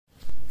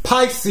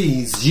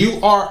Pisces,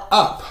 you are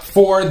up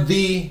for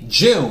the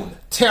June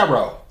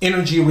Tarot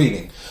Energy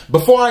Reading.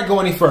 Before I go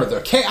any further,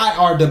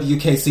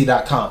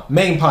 KIRWKC.com,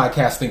 main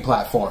podcasting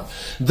platform.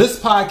 This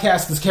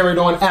podcast is carried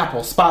on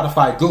Apple,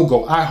 Spotify,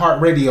 Google,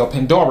 iHeartRadio,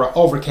 Pandora,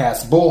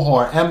 Overcast,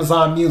 Bullhorn,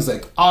 Amazon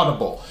Music,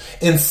 Audible,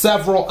 and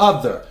several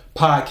other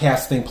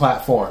podcasting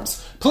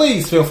platforms.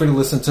 Please feel free to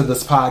listen to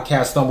this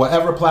podcast on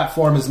whatever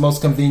platform is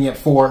most convenient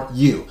for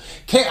you.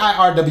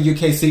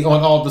 KIRWKC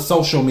on all the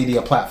social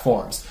media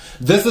platforms.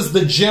 This is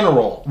the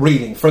general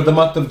reading for the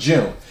month of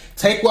June.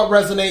 Take what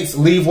resonates,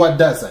 leave what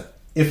doesn't.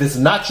 If it's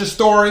not your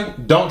story,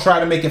 don't try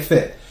to make it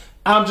fit.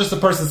 I'm just a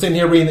person sitting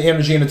here reading the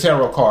energy and the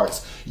tarot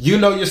cards. You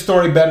know your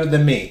story better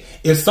than me.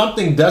 If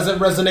something doesn't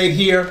resonate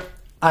here,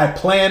 I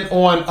plan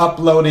on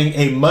uploading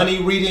a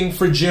money reading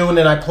for June,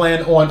 and I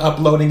plan on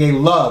uploading a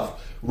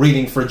love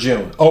reading for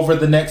June over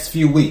the next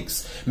few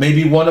weeks.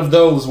 Maybe one of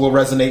those will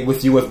resonate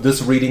with you if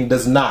this reading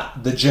does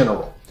not, the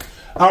general.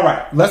 All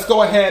right, let's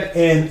go ahead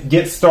and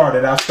get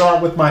started. I'll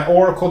start with my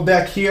oracle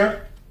deck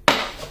here.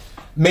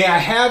 May I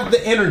have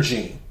the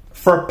energy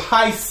for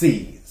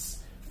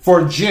Pisces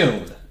for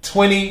June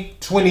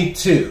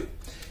 2022.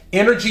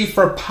 Energy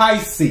for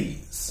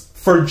Pisces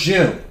for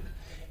June.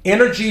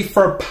 Energy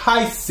for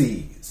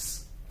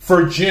Pisces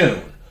for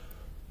June.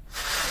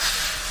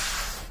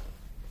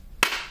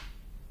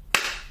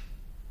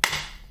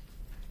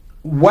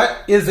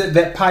 What is it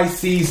that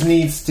Pisces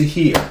needs to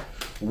hear?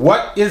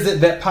 What is it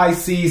that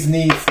Pisces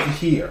needs to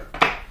hear?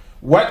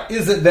 What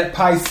is it that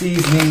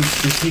Pisces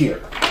needs to hear?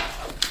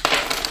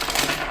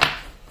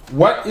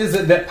 What is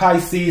it that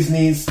Pisces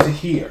needs to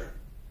hear?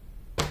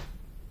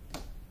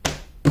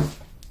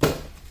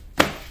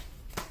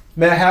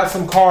 May I have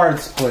some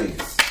cards,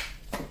 please?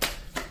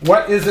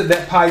 What is it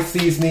that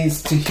Pisces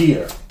needs to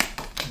hear?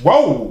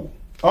 Whoa!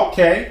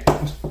 Okay.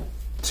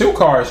 2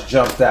 cards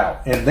jumped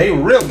out, and they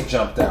really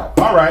jumped out.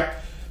 All right.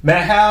 May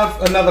I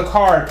have another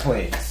card,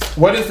 please?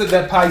 What is it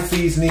that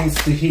Pisces needs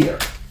to hear?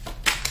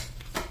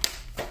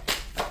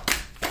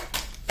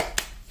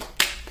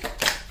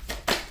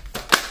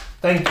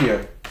 Thank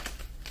you.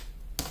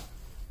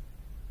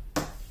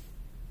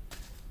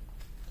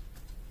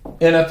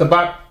 And at the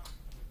bottom,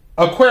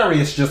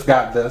 Aquarius just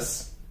got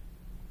this.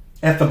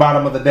 At the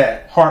bottom of the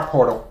deck, Heart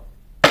Portal.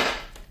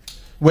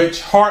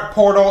 Which Heart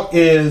Portal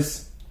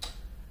is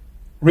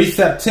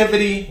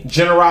receptivity,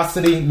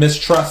 generosity,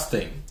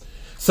 mistrusting.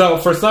 So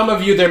for some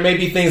of you, there may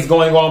be things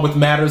going on with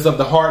matters of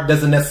the heart.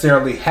 Doesn't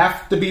necessarily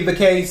have to be the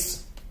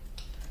case.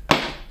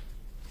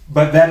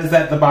 But that is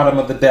at the bottom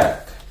of the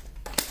deck.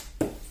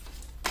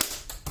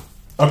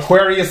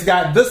 Aquarius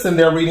got this in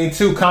their reading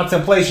too,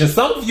 contemplation.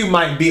 Some of you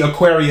might be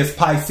Aquarius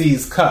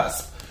Pisces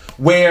cusp,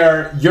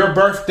 where your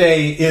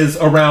birthday is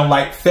around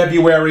like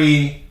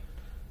February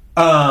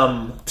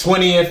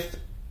 20th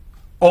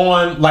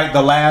on like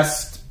the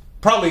last,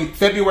 probably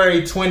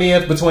February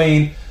 20th,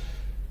 between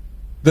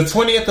the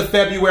 20th of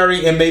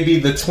February and maybe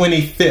the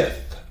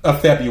 25th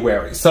of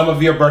February. Some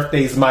of your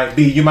birthdays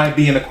you might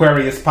be an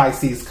Aquarius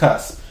Pisces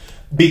cusp,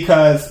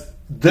 because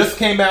this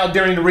came out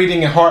during the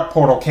reading and Heart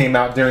Portal came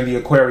out during the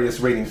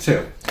Aquarius reading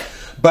too.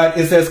 But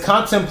it says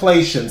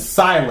contemplation,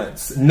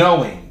 silence,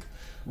 knowing,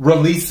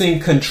 releasing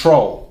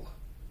control.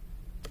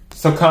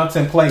 So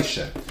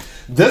contemplation.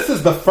 This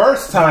is the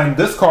first time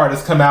this card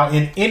has come out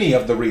in any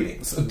of the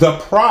readings. The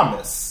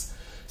promise,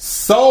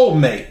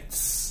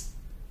 soulmates,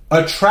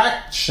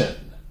 attraction,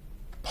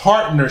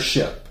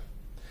 partnership.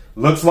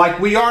 Looks like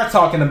we are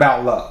talking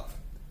about love.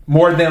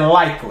 More than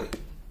likely.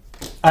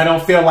 I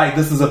don't feel like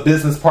this is a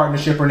business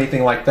partnership or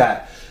anything like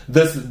that.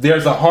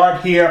 There's a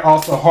heart here,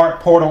 also Heart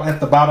Portal at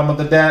the bottom of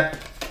the deck.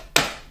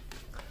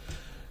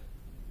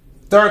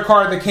 Third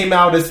card that came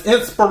out is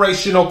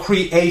inspirational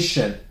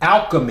creation,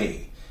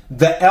 alchemy,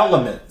 the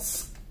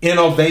elements,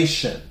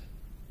 innovation.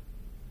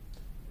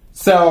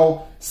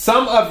 So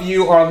some of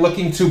you are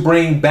looking to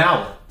bring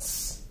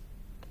balance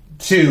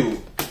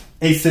to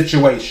a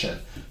situation,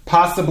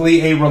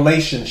 possibly a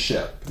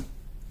relationship.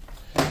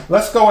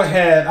 Let's go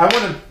ahead. I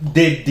want to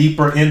dig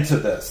deeper into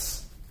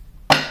this.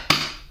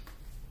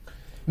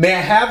 May I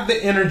have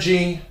the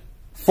energy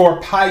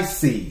for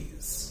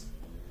Pisces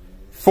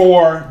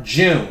for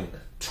June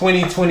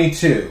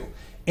 2022?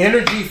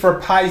 Energy for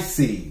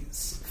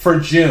Pisces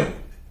for June.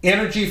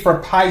 Energy for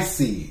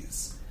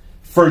Pisces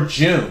for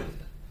June.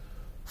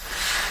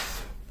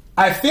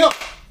 I feel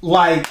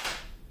like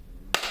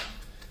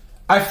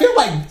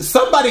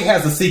somebody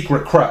has a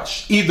secret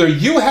crush. Either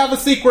you have a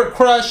secret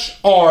crush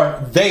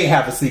or they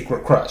have a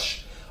secret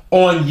crush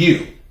on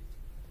you.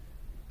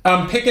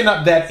 I'm picking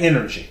up that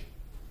energy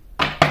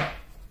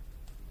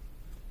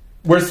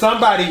where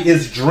somebody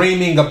is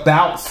dreaming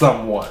about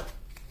someone.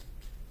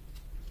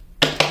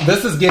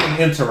 This is getting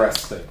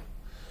interesting.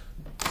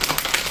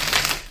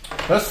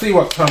 Let's see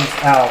what comes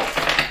out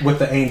with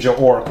the Angel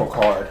Oracle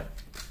card.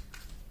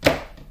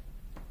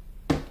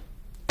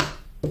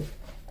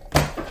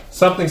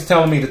 Something's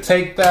telling me to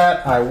take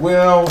that. I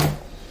will.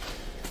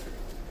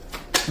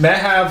 May I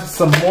have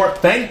some more?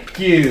 Thank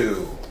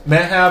you. May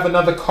I have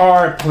another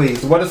card,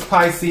 please? What does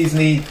Pisces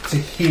need to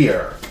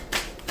hear?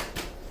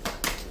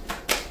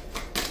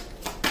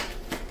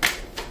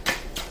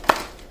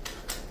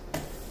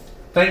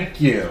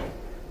 Thank you.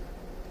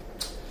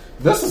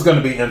 This is going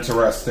to be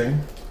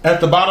interesting.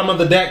 At the bottom of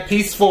the deck,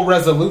 peaceful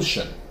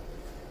resolution.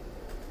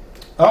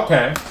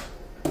 Okay.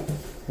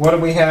 What do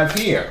we have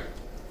here?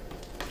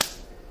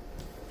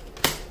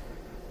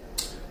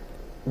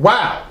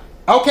 Wow.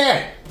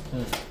 Okay.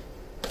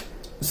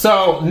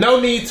 So, no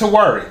need to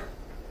worry.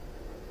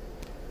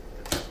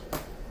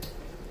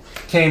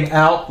 Came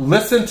out.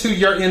 Listen to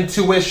your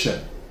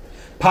intuition.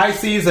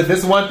 Pisces, if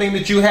it's one thing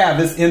that you have,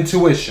 is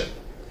intuition.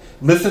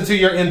 Listen to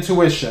your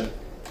intuition.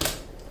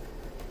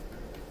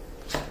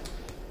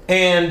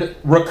 And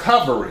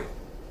recovery.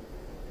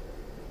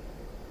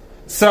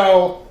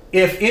 So,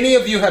 if any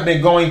of you have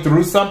been going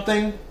through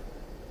something,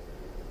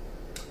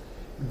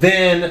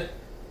 then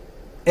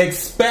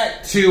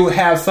expect to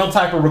have some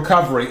type of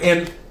recovery.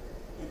 And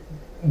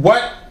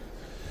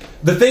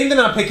the thing that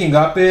I'm picking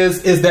up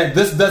is that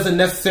this doesn't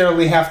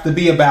necessarily have to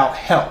be about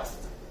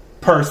health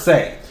per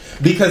se,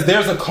 because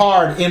there's a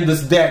card in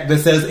this deck that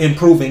says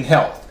improving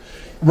health.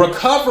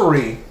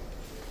 Recovery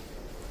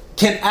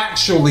can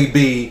actually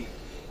be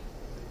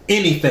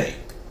anything.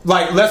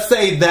 Like, let's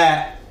say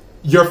that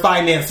your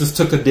finances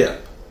took a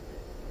dip.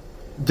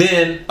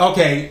 Then,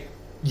 okay,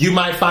 you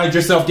might find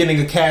yourself getting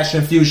a cash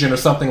infusion or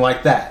something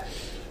like that.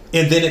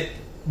 And then it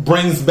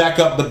brings back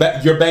up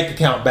your bank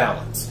account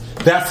balance.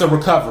 That's a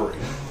recovery.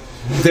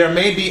 There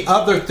may be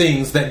other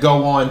things that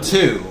go on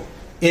too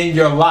in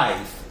your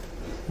life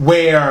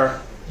where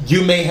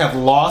you may have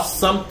lost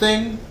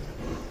something,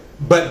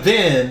 but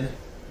then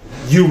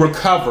you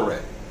recover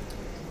it.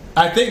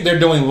 I think they're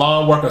doing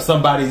lawn work, or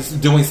somebody's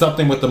doing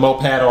something with the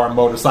moped or a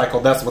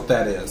motorcycle. That's what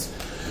that is.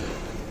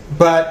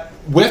 But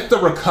with the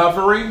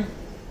recovery,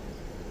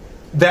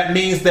 that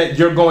means that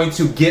you're going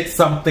to get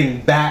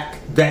something back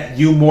that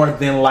you more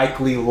than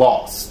likely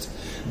lost.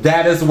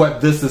 That is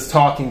what this is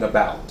talking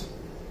about.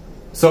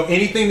 So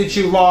anything that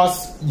you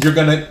lost, you're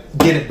going to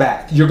get it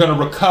back. You're going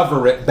to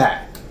recover it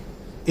back.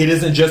 It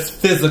isn't just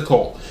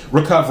physical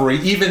recovery,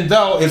 even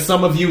though if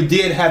some of you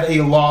did have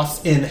a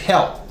loss in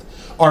health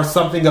or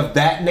something of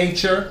that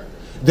nature,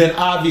 then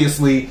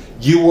obviously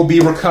you will be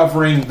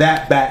recovering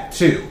that back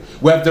too.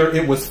 Whether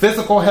it was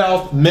physical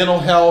health, mental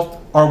health,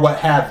 or what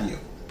have you.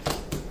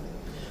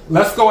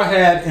 Let's go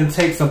ahead and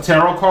take some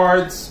tarot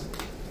cards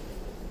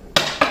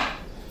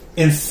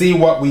and see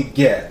what we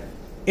get.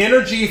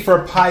 Energy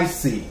for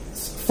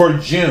Pisces for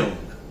June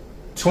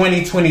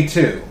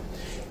 2022.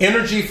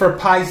 Energy for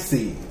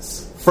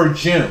Pisces for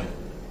June.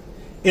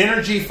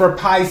 Energy for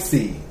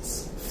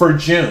Pisces for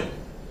June.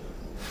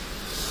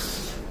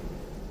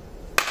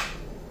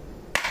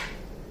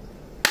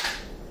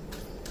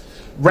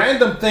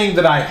 Random thing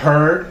that I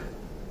heard,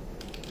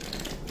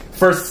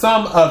 for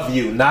some of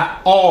you,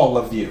 not all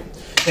of you,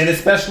 and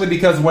especially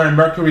because we're in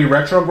Mercury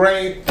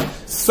retrograde,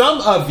 some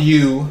of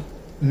you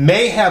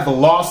may have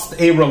lost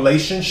a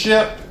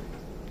relationship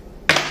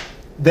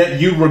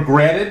that you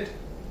regretted,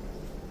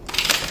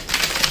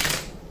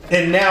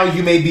 and now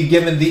you may be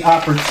given the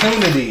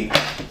opportunity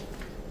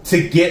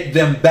to get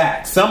them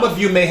back. Some of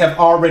you may have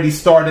already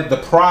started the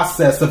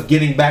process of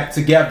getting back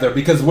together,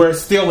 because we're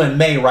still in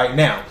May right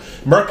now.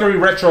 Mercury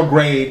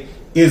retrograde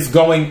is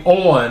going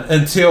on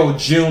until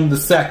June the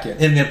 2nd,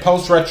 and then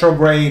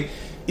post-retrograde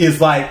is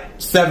like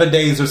 7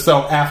 days or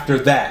so after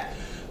that.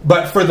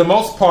 But for the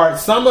most part,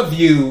 some of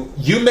you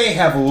may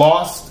have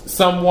lost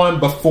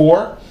someone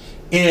before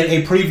in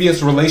a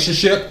previous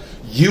relationship.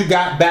 You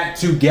got back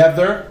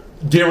together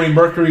during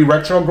Mercury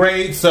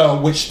retrograde,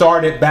 which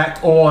started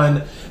back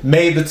on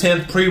May the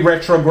 10th,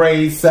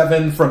 pre-retrograde.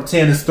 7 from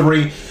 10 is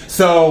 3.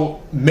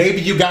 So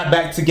maybe you got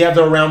back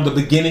together around the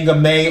beginning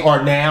of May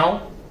or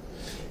now,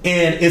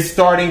 and it's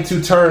starting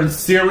to turn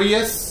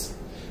serious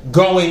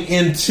going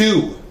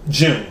into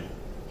June.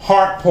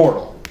 Heart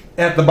portal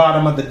at the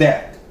bottom of the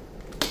deck.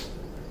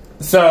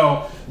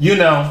 So,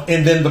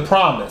 and then the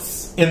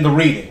promise in the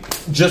reading.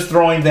 Just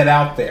throwing that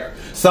out there.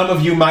 Some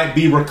of you might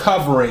be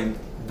recovering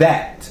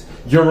that.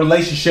 Your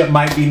relationship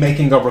might be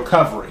making a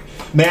recovery.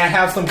 May I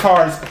have some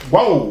cards?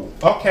 Whoa,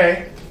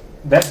 okay.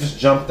 That just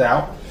jumped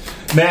out.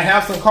 May I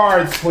have some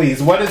cards,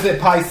 please? What is it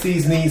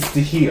Pisces needs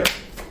to hear?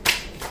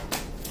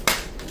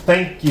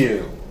 Thank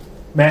you.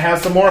 May I have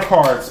some more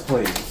cards,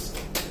 please?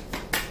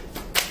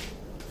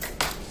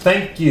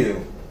 Thank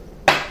you.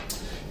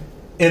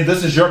 And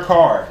this is your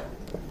card.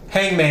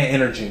 Hangman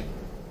energy.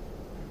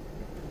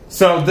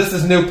 So this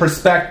is new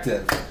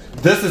perspective.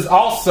 This is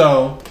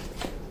also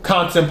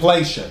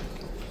contemplation.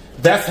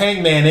 That's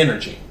Hangman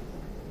energy.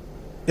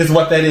 Is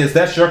what that is.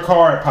 That's your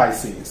card,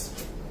 Pisces.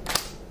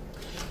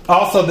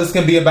 Also, this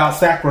can be about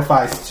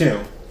sacrifice too.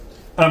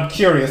 I'm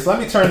curious. Let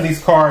me turn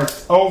these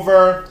cards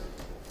over.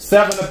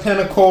 7 of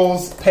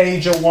Pentacles,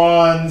 Page of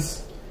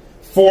Wands,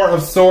 4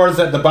 of Swords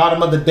at the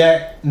bottom of the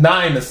deck,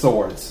 9 of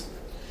Swords.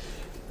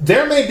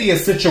 There may be a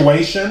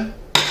situation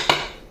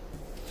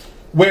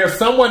where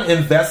someone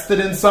invested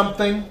in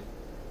something,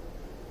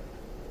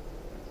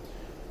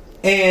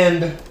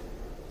 and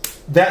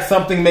that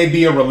something may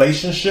be a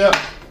relationship,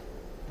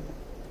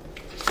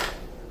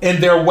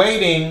 and they're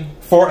waiting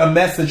for a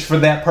message for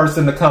that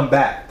person to come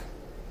back.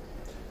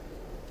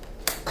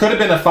 Could have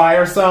been a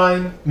fire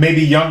sign,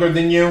 maybe younger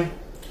than you.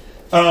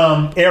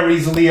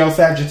 Aries, Leo,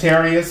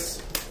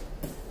 Sagittarius.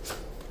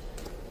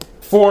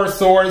 Four of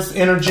Swords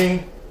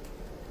energy,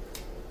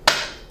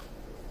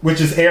 which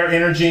is air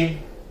energy.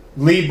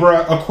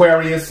 Libra,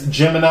 Aquarius,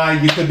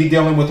 Gemini. You could be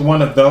dealing with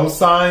one of those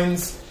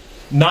signs.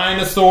 Nine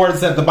of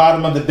Swords at the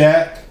bottom of the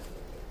deck.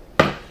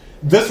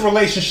 This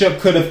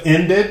relationship could have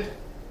ended,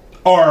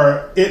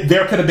 or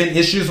there could have been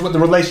issues with the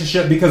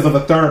relationship because of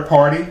a third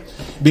party.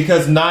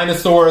 Because Nine of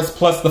Swords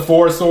plus the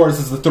Four of Swords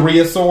is the Three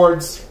of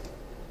Swords.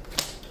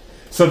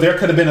 So there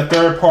could have been a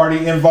third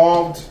party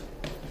involved,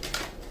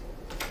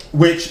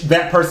 which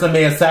that person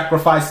may have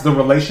sacrificed the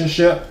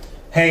relationship.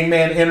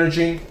 Hangman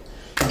energy,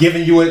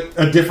 giving you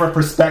a different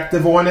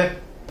perspective on it.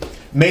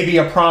 Maybe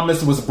a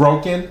promise was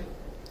broken.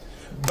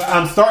 But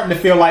I'm starting to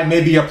feel like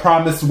maybe a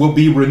promise will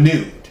be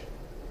renewed.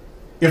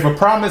 If a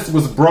promise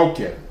was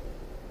broken,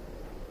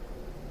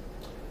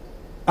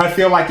 I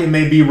feel like it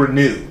may be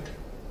renewed.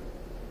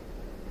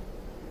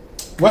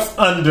 What's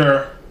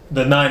under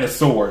the Nine of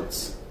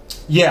Swords?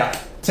 Yeah,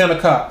 Ten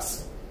of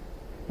Cups.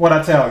 What'd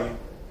I tell you?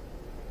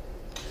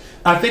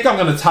 I think I'm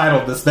going to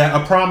title this that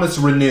A Promise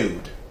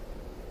Renewed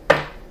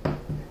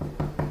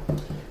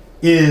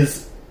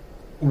is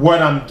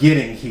what I'm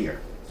getting here.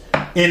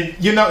 And,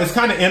 you know, it's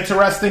kind of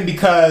interesting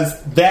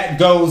because that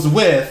goes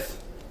with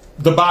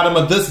the bottom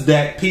of this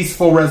deck,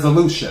 Peaceful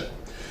Resolution,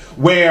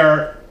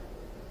 where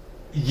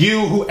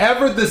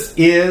whoever this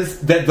is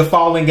that the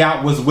falling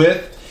out was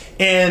with,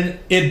 and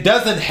it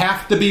doesn't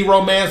have to be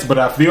romance, but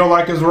I feel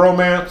like it's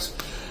romance.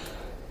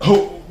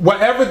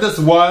 Whatever this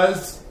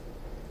was,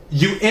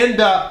 you end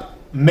up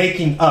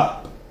making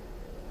up.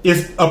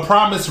 It's a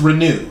promise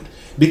renewed.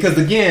 Because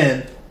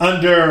again,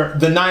 under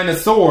the Nine of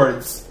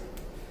Swords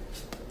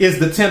is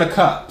the Ten of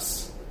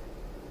Cups.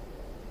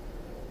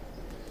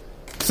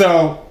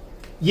 So,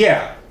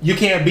 yeah, you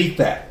can't beat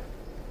that.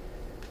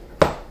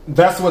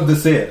 That's what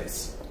this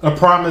is. A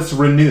promise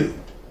renewed.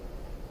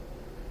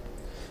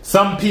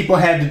 Some people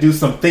had to do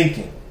some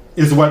thinking,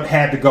 is what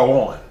had to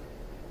go on.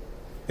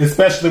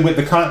 Especially with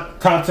the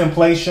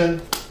contemplation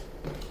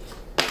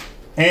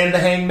and the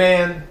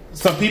Hangman.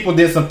 Some people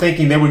did some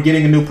thinking. They were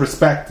getting a new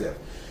perspective.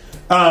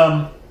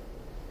 The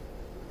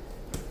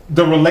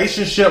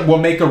relationship will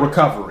make a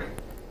recovery.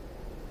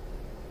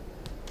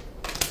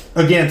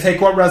 Again, take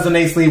what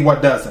resonates, leave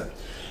what doesn't.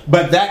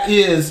 But that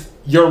is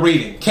your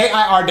reading.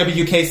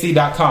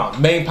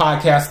 KIRWKC.com, main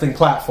podcasting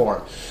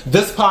platform.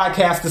 This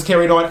podcast is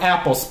carried on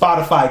Apple,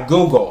 Spotify,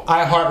 Google,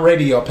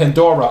 iHeartRadio,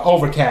 Pandora,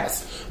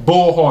 Overcast,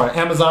 Bullhorn,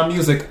 Amazon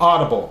Music,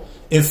 Audible,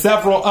 and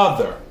several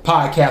other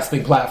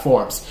podcasting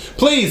platforms.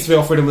 Please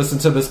feel free to listen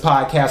to this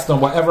podcast on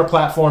whatever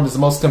platform is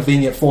most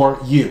convenient for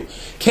you.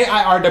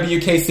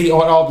 KIRWKC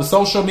on all the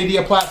social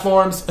media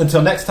platforms.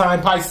 Until next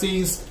time,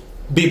 Pisces,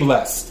 be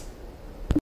blessed.